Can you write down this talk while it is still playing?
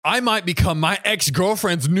I might become my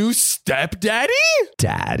ex-girlfriend's new stepdaddy?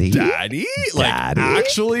 Daddy? Like,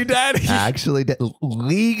 actually daddy? Actually,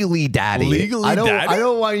 legally daddy. Legally daddy? I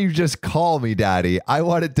don't want you to just call me daddy. I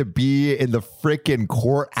want it to be in the freaking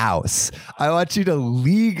courthouse. I want you to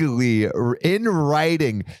legally, in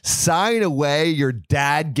writing, sign away your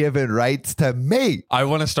dad-given rights to me. I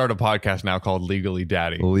want to start a podcast now called Legally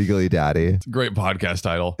Daddy. Legally daddy. It's a great podcast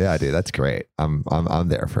title. Yeah, dude, that's great. I'm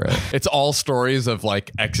there for it. It's all stories of like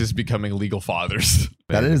exes becoming legal fathers.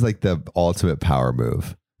 That is like the ultimate power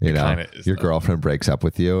move. You know, your girlfriend breaks up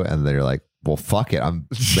with you and then you're like, well, fuck it. I'm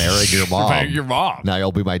marrying your mom. Marrying your mom. Now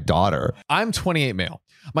you'll be my daughter. I'm 28 male.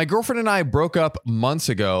 My girlfriend and I broke up months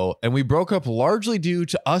ago, and we broke up largely due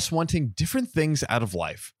to us wanting different things out of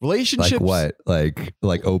life. Relationships. Like what?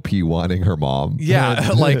 Like OP wanting her mom.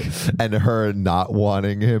 Yeah, like and her not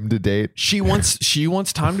wanting him to date. She wants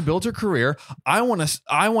time to build her career. I want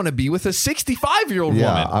to be with a 65-year-old woman.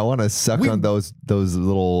 I want to suck on those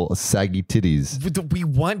little saggy titties. We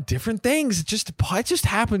want different things. It just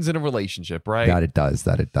happens in a relationship, right? That it does.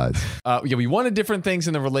 Yeah, we wanted different things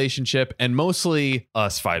in the relationship, and mostly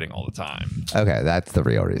us fighting all the time. Okay, that's the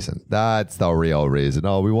real reason.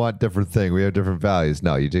 Oh, we want different things. We have different values.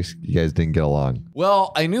 No, you guys didn't get along.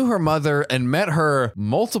 Well, I knew her mother and met her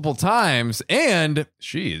multiple times, and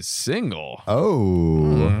she is single. Oh.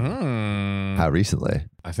 Mm-hmm. How recently?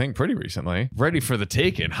 I think pretty recently. Ready for the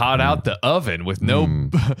taking. Hot out the oven with no...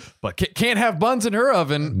 But can't have buns in her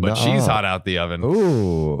oven, but she's hot out the oven.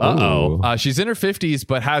 Ooh. Uh-oh. She's in her 50s,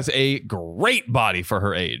 but has a great body for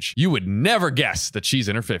her age. You would never guess that she's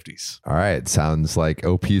in her 50s. All right. Sounds like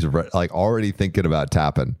OP's like already thinking about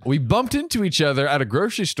tapping. We bumped into each other at a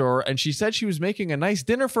grocery store, and she said she was making a nice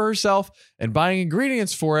dinner for herself and buying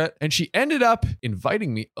ingredients for it, and she ended up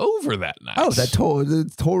inviting me over that night. Oh,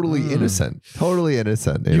 that's totally innocent. Totally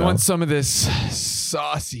innocent. You want some of this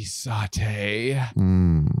saucy saute?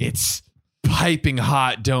 It's piping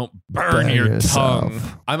hot. Don't burn your tongue.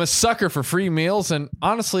 I'm a sucker for free meals, and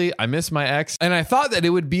honestly, I miss my ex, and I thought that it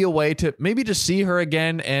would be a way to maybe just see her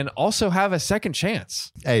again and also have a second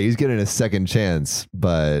chance. Hey, he's getting a second chance,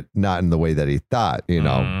 but not in the way that he thought, you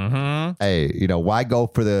know. Mm-hmm. Hey, why go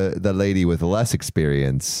for the lady with less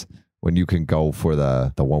experience when you can go for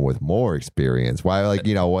the one with more experience? Why,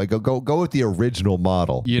 go with the original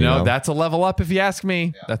model? You know, that's a level up if you ask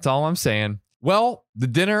me. Yeah. That's all I'm saying. Well, the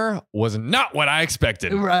dinner was not what I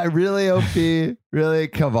expected. Right? Really, OP? Really?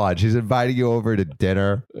 Come on. She's inviting you over to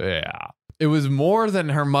dinner. Yeah. It was more than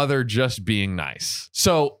her mother just being nice.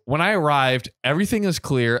 So when I arrived, everything was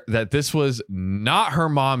clear that this was not her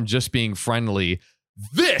mom just being friendly.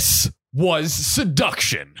 This was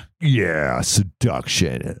seduction. Yeah,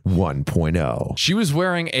 seduction 1.0. She was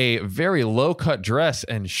wearing a very low-cut dress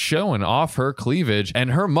and showing off her cleavage,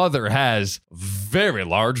 and her mother has very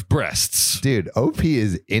large breasts. Dude, OP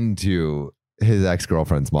is into his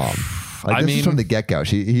ex-girlfriend's mom. Like, this is from the get-go.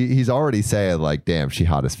 He's already saying, like, damn, she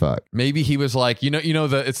hot as fuck. Maybe he was like,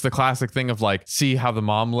 it's the classic thing of like, see how the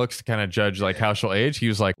mom looks to kind of judge like how she'll age. He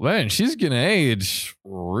was like, man, she's gonna age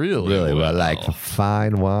really well, like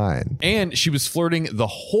fine wine. And she was flirting the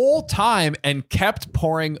whole time and kept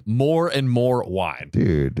pouring more and more wine.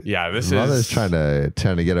 Dude, yeah, mother's trying to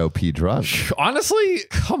get OP drunk. Honestly,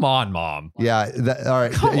 come on, mom. Yeah, all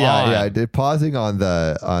right. Come on. Yeah. Pausing on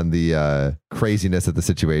the craziness of the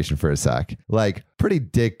situation for a sec. Like,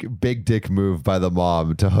 big dick move by the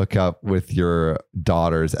mom to hook up with your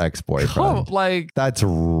daughter's ex-boyfriend. That's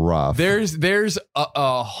rough. There's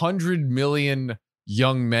 100 million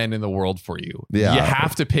young men in the world for you. Yeah. You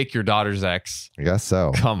have to pick your daughter's ex. I guess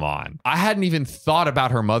so. Come on. I hadn't even thought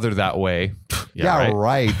about her mother that way. Yeah,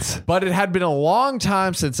 right. But it had been a long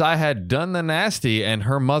time since I had done the nasty, and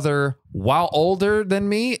her mother, while older than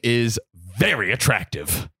me, is very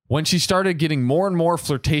attractive. When she started getting more and more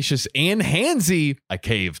flirtatious and handsy, I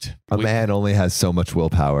caved. A man only has so much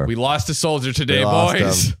willpower. We lost a soldier today,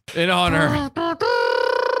 boys. In honor.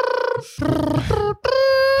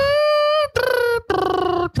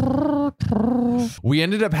 We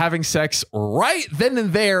ended up having sex right then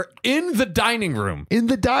and there in the dining room. In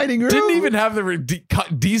the dining room? Didn't even have the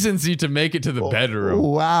decency to make it to the bedroom.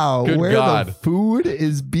 Wow. Good Where God. The food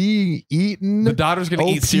is being eaten. The daughter's going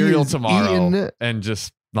to eat cereal tomorrow. Eaten. And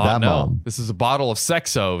just... Mom. This is a bottle of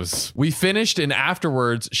Sexos. We finished, and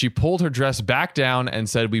afterwards, she pulled her dress back down and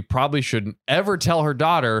said we probably shouldn't ever tell her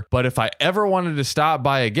daughter, but if I ever wanted to stop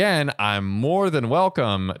by again, I'm more than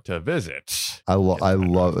welcome to visit. I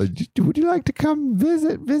love it. Would you like to come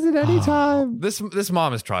visit anytime? This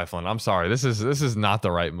mom is trifling. I'm sorry. This is not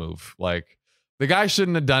the right move. Like, the guy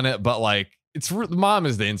shouldn't have done it, but like, mom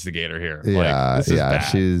is the instigator here. Yeah, this is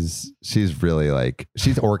bad. She's really like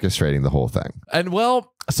she's orchestrating the whole thing. And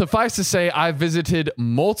well, suffice to say, I visited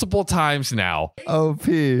multiple times now. OP.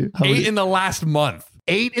 8 in the last month.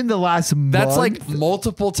 8 in the last month. That's like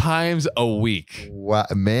multiple times a week. Wow,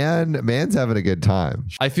 man's having a good time.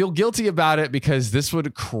 I feel guilty about it because this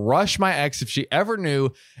would crush my ex if she ever knew.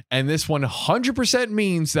 And this 100%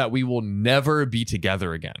 means that we will never be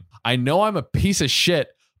together again. I know I'm a piece of shit,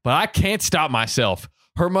 but I can't stop myself.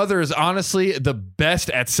 Her mother is honestly the best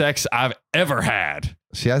at sex I've ever had.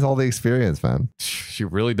 She has all the experience, man. She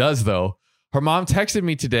really does, though. Her mom texted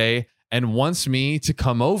me today and wants me to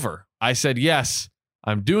come over. I said, yes,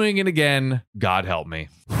 I'm doing it again. God help me.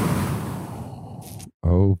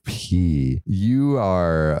 OP. You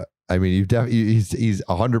are, I mean, you've definitely, he's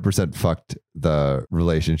 100% fucked the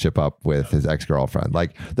relationship up with his ex-girlfriend.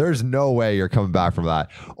 Like, there's no way you're coming back from that.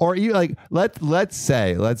 Or you like, let's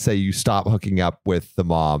say you stop hooking up with the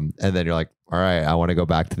mom and then you're like, all right, I want to go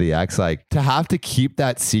back to the ex. Like, to have to keep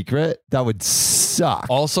that secret, that would suck.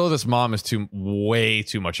 Also, this mom is way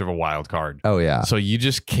too much of a wild card. Oh, yeah. So you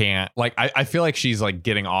just can't, like, I feel like she's like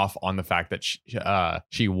getting off on the fact that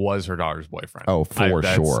she was her daughter's boyfriend. Oh, for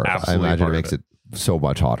sure. I imagine it makes it so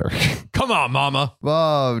much hotter. Come on, mama.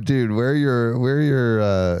 Oh, dude, where's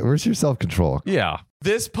your self-control? Yeah.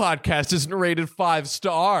 This podcast isn't rated 5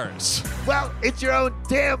 stars. Well, it's your own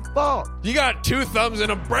damn fault. You got 2 thumbs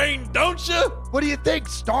and a brain, don't you? What do you think?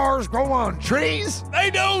 Stars grow on trees? They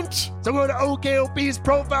don't. So go to OKOP's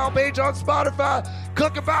profile page on Spotify,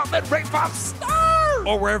 click about, then rate 5 stars.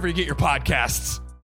 Or wherever you get your podcasts.